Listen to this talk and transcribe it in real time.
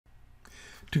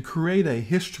To create a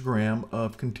histogram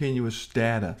of continuous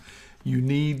data, you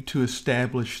need to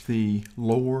establish the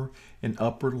lower and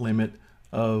upper limit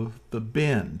of the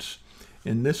bins.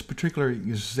 In this particular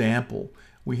example,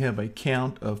 we have a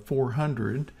count of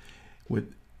 400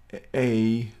 with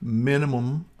a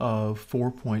minimum of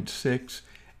 4.6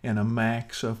 and a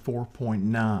max of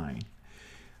 4.9.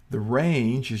 The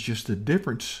range is just the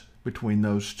difference between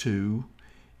those two,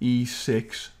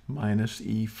 E6 minus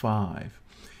E5.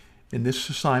 In this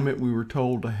assignment, we were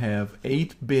told to have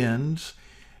 8 bins,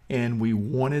 and we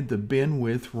wanted the bin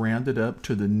width rounded up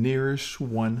to the nearest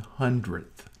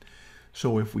 100th.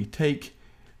 So if we take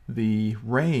the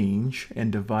range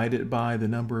and divide it by the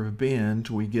number of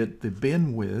bins, we get the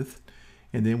bin width,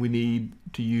 and then we need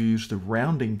to use the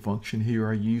rounding function. Here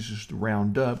I use the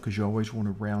round up because you always want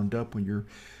to round up when you're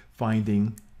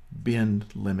finding bin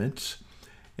limits.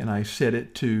 And I set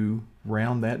it to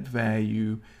round that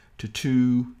value to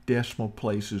 2 decimal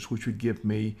places, which would give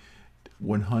me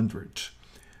 100ths.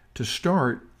 To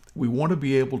start, we want to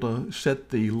be able to set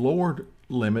the lower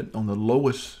limit on the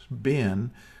lowest bin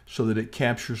so that it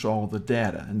captures all the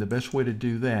data. And the best way to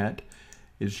do that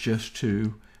is just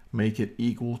to make it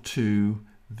equal to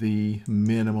the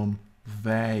minimum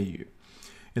value.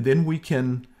 And then we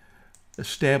can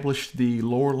establish the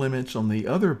lower limits on the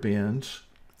other bins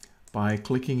by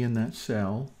clicking in that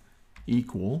cell,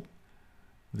 equal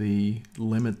the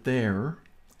limit there,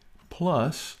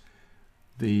 plus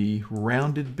the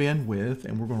rounded bin width,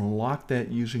 and we're going to lock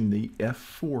that using the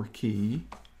F4 key.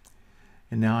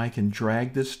 And now I can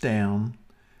drag this down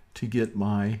to get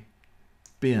my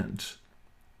bins,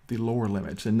 the lower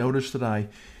limits. And notice that I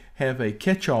have a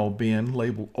catch-all bin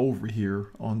labeled over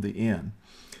here on the end.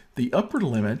 The upper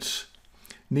limits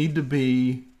need to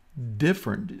be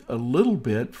different a little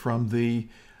bit from the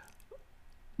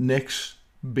next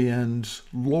bin's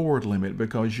lower limit,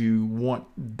 because you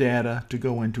want data to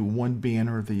go into one bin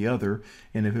or the other,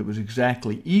 and if it was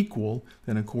exactly equal,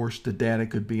 then of course the data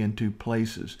could be in 2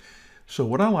 places. So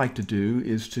what I like to do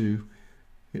is to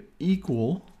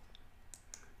equal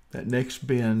that next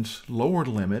bin's lower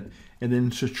limit and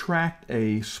then subtract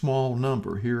a small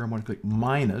number. Here I'm going to click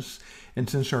minus, and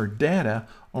since our data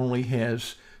only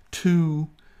has 2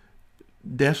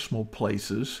 decimal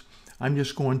places, I'm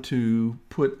just going to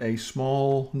put a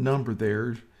small number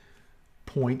there,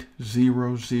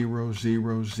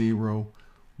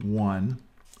 0.00001,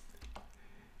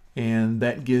 and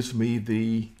that gives me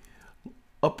the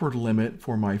upper limit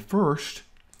for my first,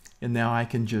 and now I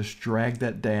can just drag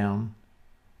that down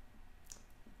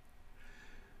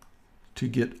to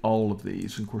get all of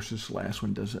these. And of course, this last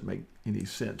one doesn't make any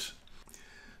sense.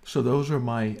 So those are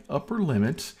my upper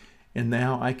limits. And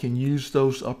now I can use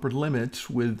those upper limits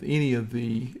with any of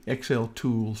the Excel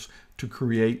tools to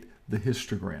create the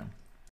histogram.